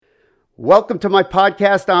Welcome to my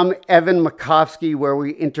podcast. I'm Evan Makovsky, where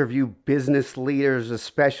we interview business leaders,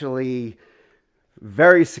 especially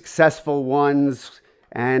very successful ones,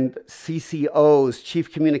 and CCOs,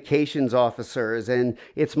 Chief Communications Officers. And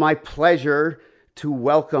it's my pleasure to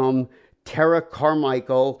welcome Terra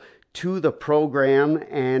Carmichael to the program.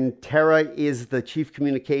 And Terra is the Chief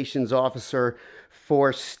Communications Officer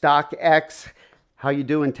for StockX. How you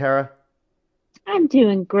doing, Terra? I'm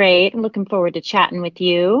doing great. I'm looking forward to chatting with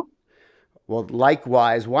you. Well,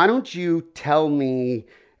 likewise, why don't you tell me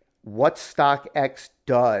what StockX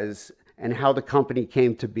does and how the company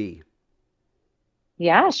came to be?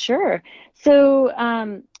 Yeah, sure. So,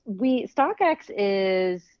 StockX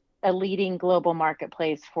is a leading global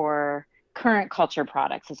marketplace for current culture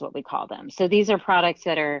products, is what we call them. So these are products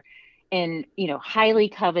that are in, highly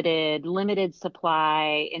coveted, limited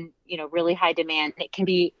supply, and really high demand. It can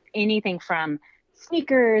be anything from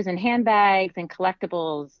sneakers and handbags and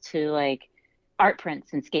collectibles to like art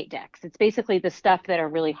prints and skate decks. It's basically the stuff that are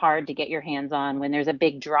really hard to get your hands on when there's a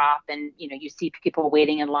big drop and you see people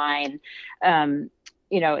waiting in line.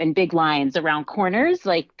 In big lines around corners,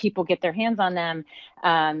 like people get their hands on them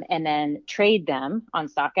and then trade them on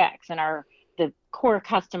StockX. And the core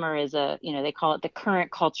customer is they call it the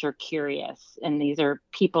current culture curious. And these are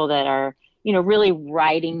people that are, really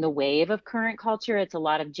riding the wave of current culture. It's a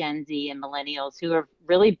lot of Gen Z and millennials who have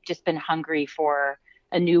really just been hungry for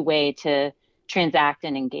a new way to transact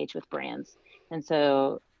and engage with brands. And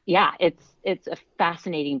so yeah, it's a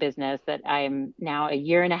fascinating business that I'm now a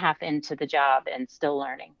year and a half into the job and still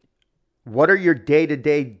learning. What are your day to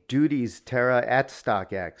day duties, Tara, at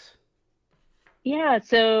StockX? Yeah,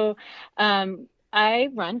 so I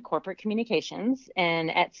run corporate communications, and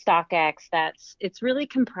at StockX, it's really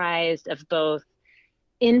comprised of both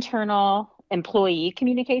internal employee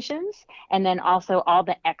communications and then also all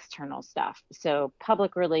the external stuff. So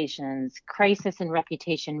public relations, crisis and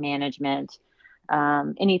reputation management,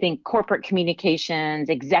 anything corporate communications,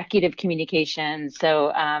 executive communications.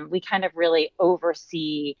 So we kind of really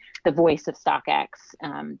oversee the voice of StockX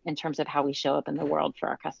in terms of how we show up in the world for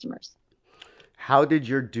our customers. How did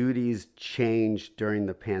your duties change during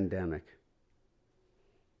the pandemic?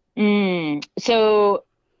 So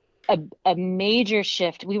a major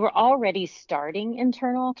shift. We were already starting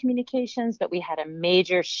internal communications, but we had a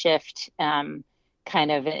major shift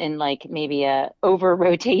kind of in like maybe a over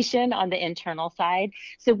rotation on the internal side.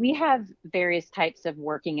 So we have various types of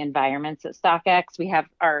working environments at StockX. We have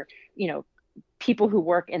our, people who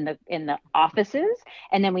work in the offices,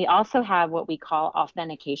 and then we also have what we call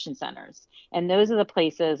authentication centers. And those are the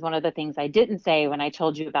places. One of the things I didn't say when I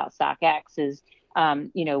told you about StockX is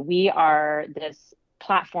we are this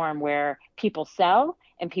platform where people sell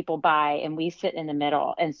and people buy, and we sit in the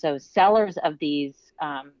middle. And so sellers of these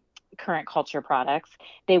current culture products,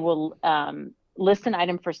 they will list an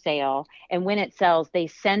item for sale, and when it sells, they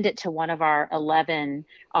send it to one of our 11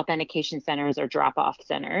 authentication centers or drop off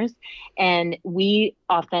centers, and we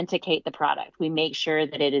authenticate the product. We make sure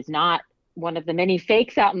that it is not one of the many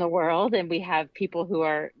fakes out in the world, and we have people who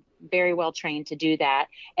are very well trained to do that,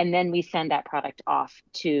 and then we send that product off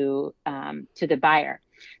to the buyer.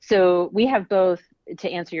 So we have both. To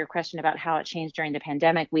answer your question about how it changed during the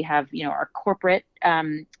pandemic, we have our corporate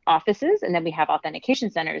offices, and then we have authentication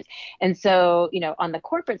centers. And so on the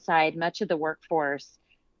corporate side, much of the workforce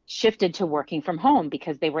shifted to working from home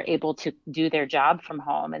because they were able to do their job from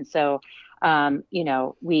home. And so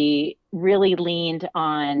we really leaned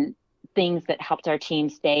on things that helped our team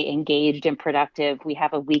stay engaged and productive. We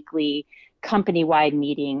have a weekly company-wide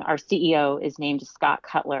meeting. Our CEO is named Scott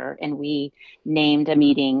Cutler, and we named a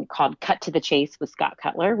meeting called Cut to the Chase with Scott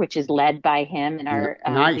Cutler, which is led by him and our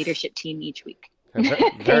Nice. leadership team each week. Very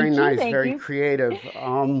Thank you, nice, thank very you. creative.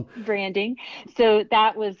 Branding. So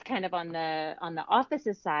that was kind of on the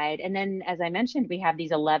office's side. And then as I mentioned, we have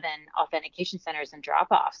these 11 authentication centers and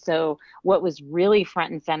drop-offs. So what was really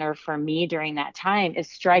front and center for me during that time is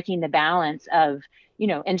striking the balance of,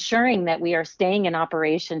 ensuring that we are staying in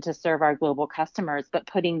operation to serve our global customers, but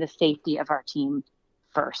putting the safety of our team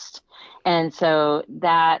first. And so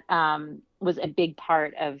that was a big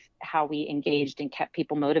part of how we engaged and kept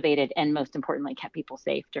people motivated, and most importantly, kept people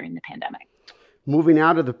safe during the pandemic. Moving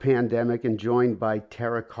out of the pandemic and joined by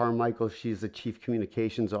Terra Carmichael. She's the Chief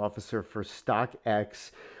Communications Officer for StockX.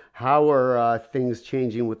 How are things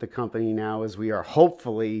changing with the company now as we are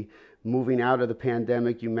hopefully moving out of the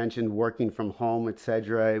pandemic? You mentioned working from home,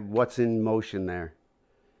 etc. What's in motion there?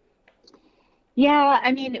 Yeah,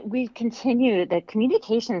 I mean, we've continued. The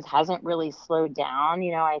communications hasn't really slowed down.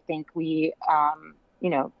 I think we,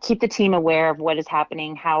 keep the team aware of what is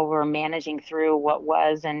happening, how we're managing through what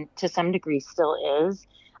was, and to some degree still is,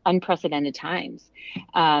 unprecedented times.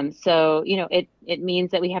 So, it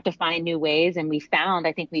means that we have to find new ways. And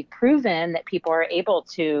I think we've proven that people are able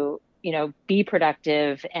to, be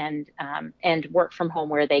productive and work from home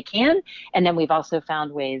where they can. And then we've also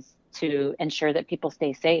found ways to ensure that people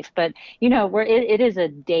stay safe. But, it is a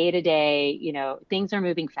day to day, things are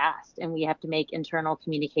moving fast and we have to make internal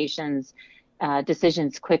communications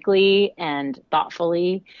decisions quickly and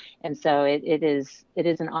thoughtfully. And so it is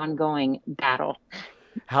an ongoing battle.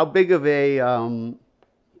 How big of a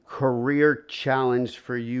career challenge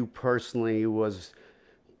for you personally was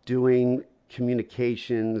doing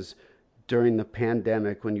communications during the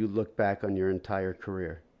pandemic when you look back on your entire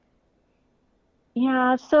career?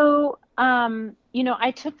 Yeah, so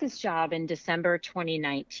I took this job in December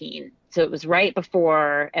 2019. So it was right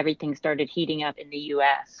before everything started heating up in the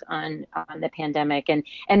US on the pandemic. And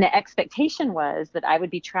the expectation was that I would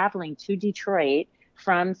be traveling to Detroit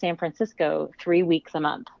from San Francisco 3 weeks a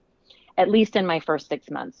month, at least in my first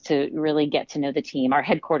 6 months, to really get to know the team. Our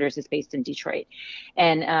headquarters is based in Detroit,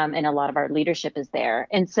 and a lot of our leadership is there.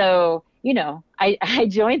 And so, I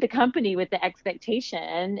joined the company with the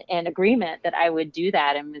expectation and agreement that I would do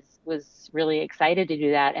that, and was really excited to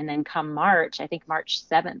do that. And then come March, I think March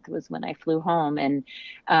 7th was when I flew home, and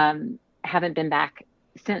haven't been back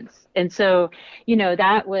since. And so,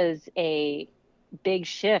 that was a big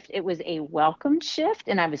shift. It was a welcomed shift.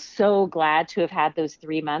 And I was so glad to have had those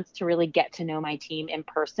 3 months to really get to know my team in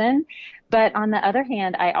person. But on the other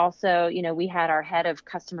hand, I also, we had our head of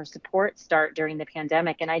customer support start during the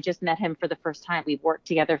pandemic, and I just met him for the first time. We've worked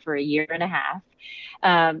together for a year and a half.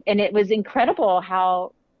 And it was incredible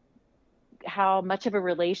how much of a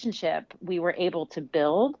relationship we were able to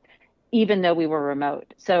build, even though we were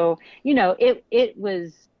remote. So, it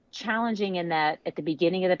was challenging in that at the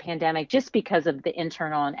beginning of the pandemic, just because of the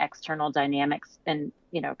internal and external dynamics and,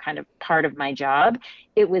 kind of part of my job,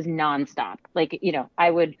 it was nonstop. Like,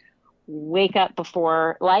 I would wake up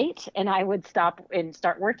before light and I would stop and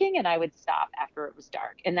start working, and I would stop after it was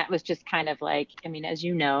dark. And that was just kind of like, I mean, as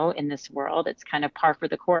you know, in this world, it's kind of par for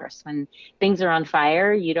the course. When things are on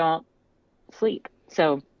fire, you don't sleep.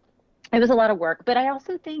 So it was a lot of work, but I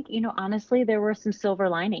also think, honestly, there were some silver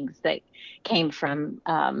linings that came from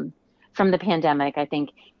the pandemic. I think,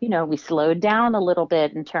 we slowed down a little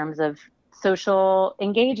bit in terms of social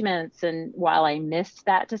engagements, and while I missed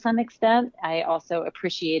that to some extent, I also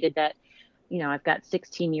appreciated that. I've got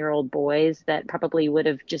 16-year-old boys that probably would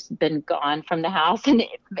have just been gone from the house and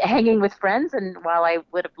hanging with friends. And while I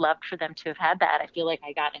would have loved for them to have had that, I feel like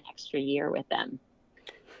I got an extra year with them.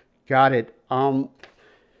 Got it.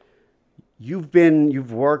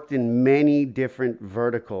 You've worked in many different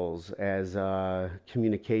verticals as a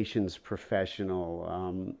communications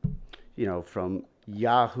professional. From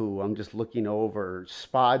Yahoo, I'm just looking over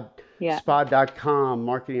Yeah. spa.com,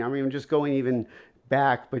 marketing. I mean, I'm just going even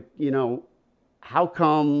back, but how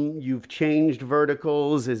come you've changed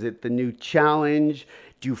verticals? Is it the new challenge?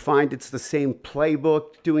 Do you find it's the same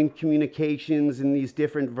playbook doing communications in these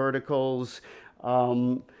different verticals?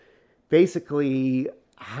 Um, Basically,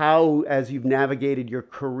 how, as you've navigated your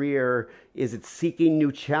career, is it seeking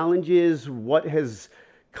new challenges? What has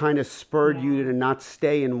kind of spurred you Yeah. to not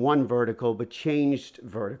stay in one vertical but changed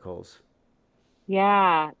verticals?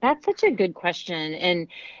 Yeah, that's such a good question. And,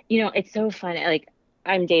 it's so funny. Like,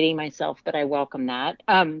 I'm dating myself, but I welcome that.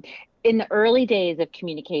 In the early days of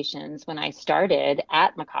communications, when I started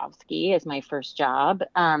at Makovsky as my first job,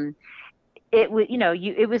 it was,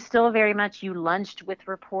 it was still very much you lunched with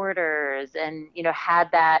reporters and,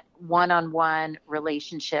 had that one-on-one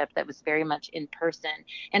relationship that was very much in person.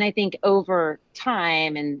 And I think over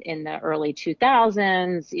time and in the early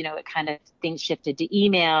 2000s, it kind of things shifted to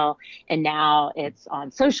email, and now it's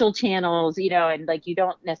on social channels, and like you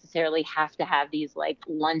don't necessarily have to have these like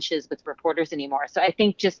lunches with reporters anymore. So I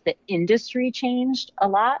think just the industry changed a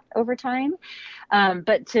lot over time.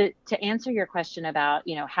 But to answer your question about,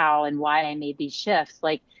 how and why I made these shifts,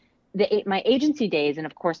 like my agency days, and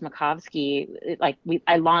of course Makovsky,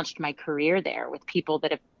 I launched my career there with people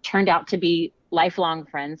that have turned out to be lifelong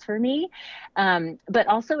friends for me. But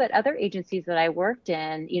also at other agencies that I worked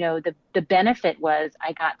in, the benefit was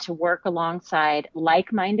I got to work alongside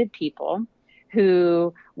like-minded people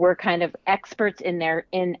who were kind of experts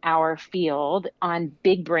in our field on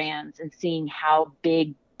big brands and seeing how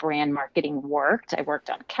big brand marketing worked. I worked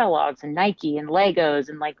on Kellogg's and Nike and Legos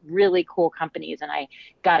and like really cool companies, and I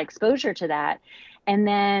got exposure to that. And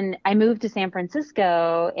then I moved to San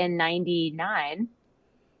Francisco in 99,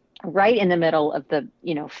 right in the middle of the,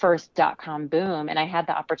 first dot com boom, and I had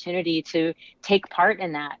the opportunity to take part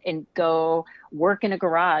in that and go work in a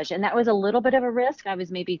garage. And that was a little bit of a risk. I was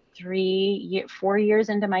maybe 4 years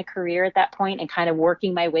into my career at that point and kind of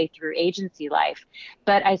working my way through agency life.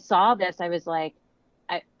 But I saw this, I was like,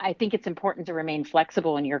 I think it's important to remain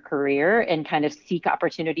flexible in your career and kind of seek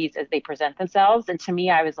opportunities as they present themselves. And to me,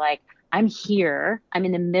 I was like, I'm here. I'm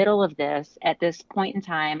in the middle of this at this point in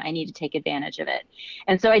time. I need to take advantage of it.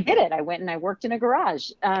 And so I did it. I went and I worked in a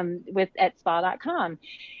garage with at spa.com.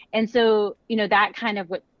 And so, that kind of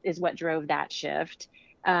what drove that shift.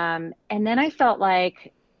 And then I felt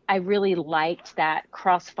like I really liked that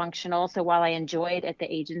cross-functional. So while I enjoyed at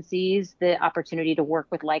the agencies the opportunity to work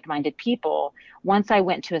with like-minded people, once I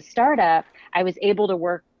went to a startup, I was able to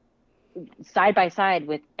work side by side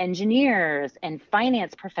with engineers and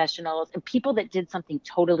finance professionals and people that did something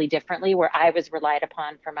totally differently where I was relied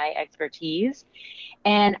upon for my expertise.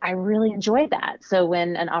 And I really enjoyed that. So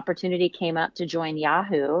when an opportunity came up to join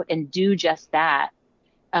Yahoo and do just that,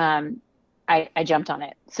 I jumped on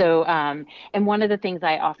it. So, and one of the things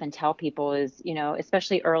I often tell people is,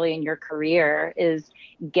 especially early in your career, is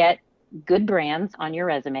get good brands on your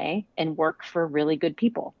resume and work for really good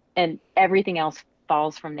people, and everything else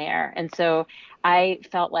falls from there. And so I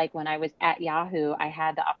felt like when I was at Yahoo, I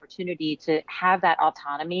had the opportunity to have that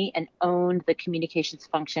autonomy and own the communications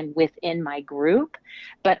function within my group,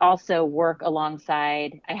 but also work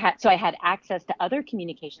alongside. I had access to other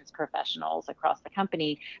communications professionals across the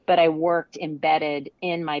company, but I worked embedded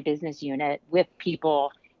in my business unit with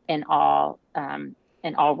people in all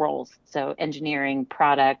roles. So engineering,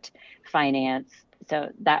 product, finance.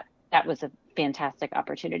 So that was a fantastic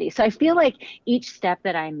opportunity. So I feel like each step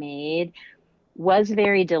that I made was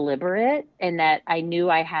very deliberate, and that I knew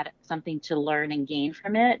I had something to learn and gain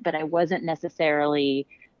from it, but I wasn't necessarily,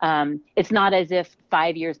 it's not as if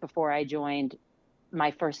 5 years before I joined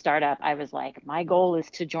my first startup, I was like, my goal is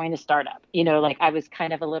to join a startup. Like I was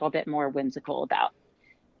kind of a little bit more whimsical about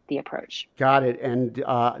the approach. Got it. And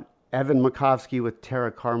Evan Makovsky with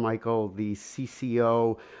Terra Carmichael, the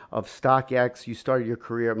CCO of StockX. You started your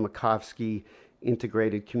career at Makovsky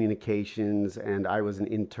Integrated Communications, and I was an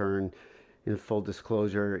intern, in full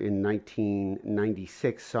disclosure, in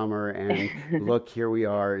 1996 summer. And look, here we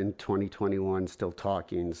are in 2021 still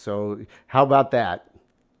talking. So how about that?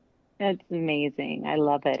 That's amazing. I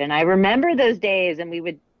love it. And I remember those days, and we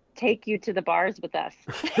would take you to the bars with us.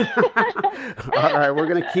 All right, we're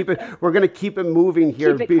gonna keep it. We're gonna keep it moving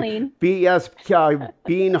here. Keep it clean. Yes,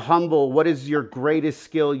 being humble. What is your greatest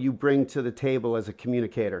skill you bring to the table as a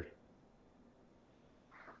communicator?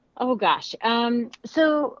 Oh gosh.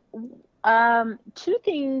 Two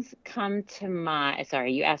things come to mind.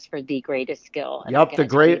 Sorry, you asked for the greatest skill, and I'm Yep, going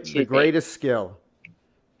to tell you the two things. greatest skill.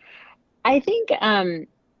 I think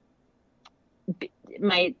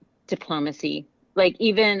my diplomacy. Like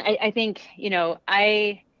even I think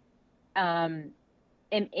I am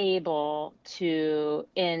able to,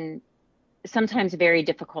 in sometimes very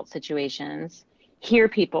difficult situations, hear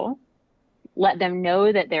people, let them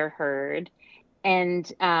know that they're heard,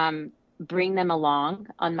 and bring them along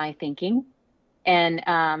on my thinking. And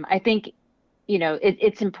I think,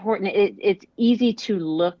 it's important. It's easy to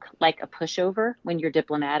look like a pushover when you're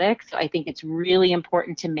diplomatic. So I think it's really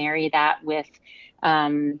important to marry that with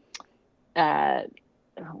um, uh,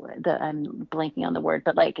 I'm blanking on the word,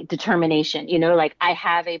 but like determination, like I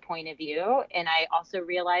have a point of view, and I also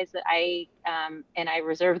realize that and I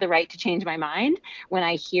reserve the right to change my mind when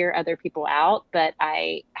I hear other people out, but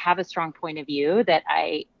I have a strong point of view that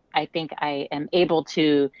I think I am able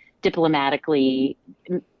to diplomatically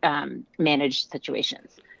manage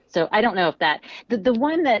situations. So I don't know if the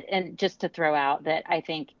one that, and just to throw out, that I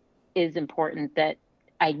think is important, that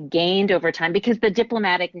I gained over time, because the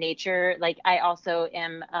diplomatic nature, like I also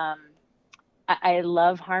am, I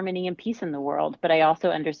love harmony and peace in the world, but I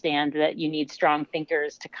also understand that you need strong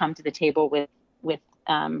thinkers to come to the table with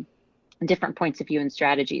different points of view and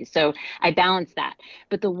strategies. So I balance that.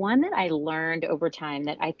 But the one that I learned over time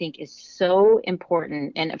that I think is so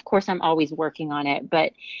important, and of course I'm always working on it,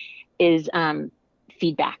 but is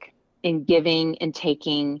feedback, and giving and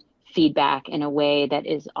taking feedback in a way that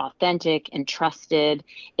is authentic and trusted.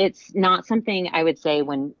 It's not something I would say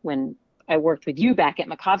when I worked with you back at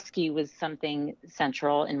Makovsky was something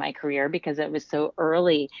central in my career because it was so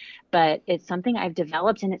early, but it's something I've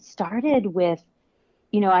developed, and it started with,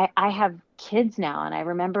 I have kids now, and I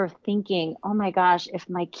remember thinking, oh my gosh, if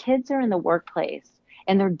my kids are in the workplace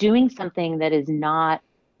and they're doing something that is not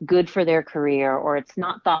good for their career, or it's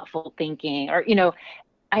not thoughtful thinking, or,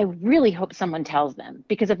 I really hope someone tells them,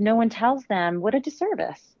 because if no one tells them, what a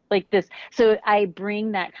disservice like this. So I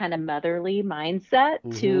bring that kind of motherly mindset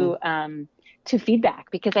Mm-hmm. to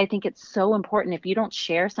feedback, because I think it's so important. If you don't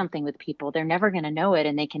share something with people, they're never going to know it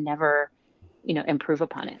and they can never, improve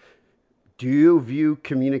upon it. Do you view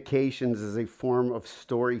communications as a form of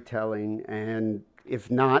storytelling? And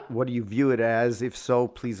if not, what do you view it as? If so,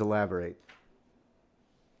 please elaborate.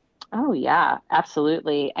 Oh, yeah,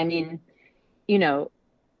 absolutely. I mean, you know,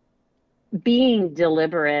 being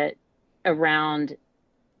deliberate around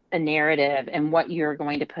a narrative and what you're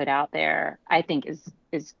going to put out there, I think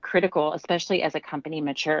is critical, especially as a company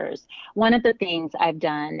matures. One of the things I've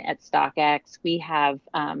done at StockX, we have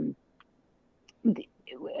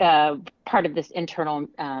part of this internal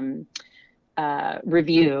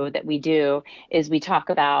review that we do is we talk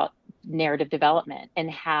about narrative development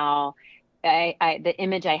and how the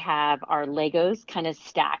image I have are Legos kind of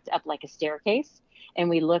stacked up like a staircase. And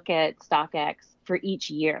we look at StockX for each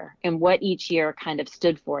year and what each year kind of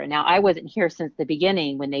stood for. Now, I wasn't here since the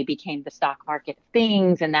beginning when they became the stock market of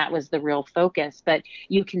things, and that was the real focus. But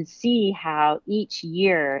you can see how each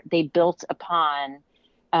year they built upon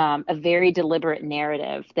a very deliberate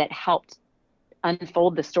narrative that helped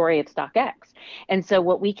unfold the story of StockX. And so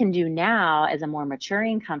what we can do now as a more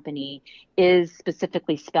maturing company is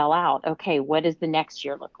specifically spell out, okay, what does the next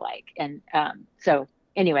year look like? And so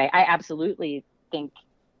anyway, I absolutely think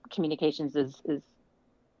communications is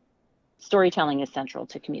storytelling is central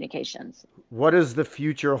to communications. What does the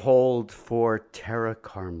future hold for Terra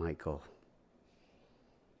Carmichael?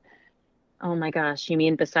 Oh my gosh, you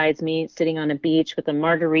mean besides me sitting on a beach with a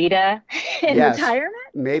margarita in Yes, retirement?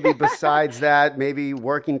 maybe besides that, maybe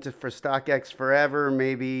working for StockX forever,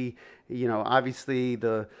 maybe, obviously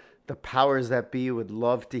the powers that be would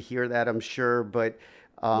love to hear that, I'm sure, but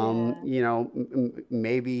Yeah.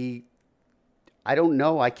 maybe I don't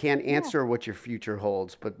know. I can't Yeah. answer what your future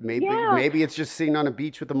holds, but maybe Yeah. maybe it's just sitting on a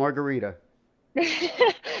beach with a margarita.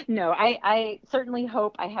 No, I certainly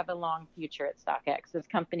hope I have a long future at StockX. This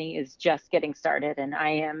company is just getting started, and I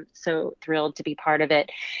am so thrilled to be part of it.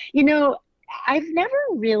 You know, I've never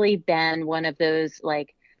really been one of those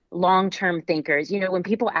like long-term thinkers. When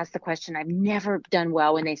people ask the question, I've never done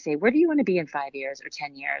well when they say, "Where do you want to be in 5 years or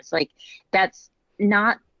 10 years?" Like, that's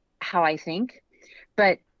not how I think.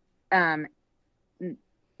 But um,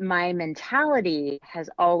 my mentality has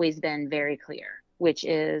always been very clear, which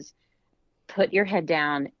is put your head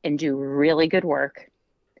down and do really good work.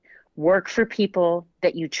 Work for people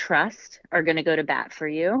that you trust are going to go to bat for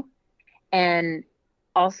you. And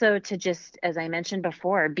also to just, as I mentioned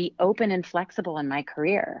before, be open and flexible in my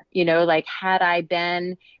career. Like had I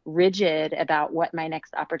been rigid about what my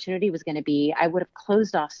next opportunity was going to be, I would have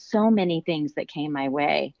closed off so many things that came my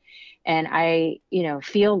way. And I,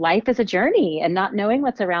 feel life is a journey and not knowing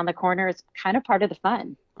what's around the corner is kind of part of the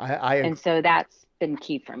fun. I, I And so that's been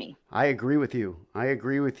key for me. I agree with you. I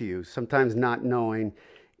agree with you. Sometimes not knowing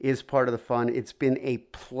is part of the fun. It's been a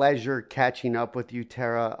pleasure catching up with you,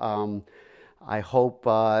 Tara. I hope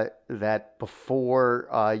that before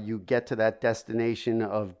you get to that destination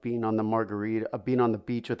of being on the margarita, being on the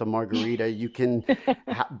beach with a margarita, you can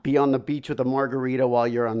be on the beach with a margarita while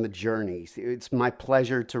you're on the journey. It's my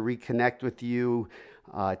pleasure to reconnect with you,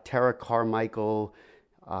 Tara Carmichael,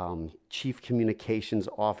 Chief Communications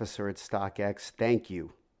Officer at StockX. Thank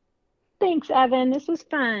you. Thanks, Evan. This was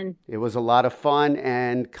fun. It was a lot of fun.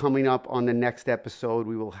 And coming up on the next episode,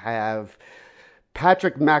 we will have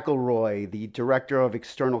Patrick McElroy, the Director of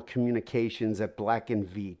External Communications at Black&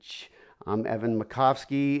 Veatch. I'm Evan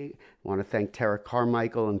Makovsky. I want to thank Terra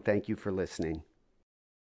Carmichael and thank you for listening.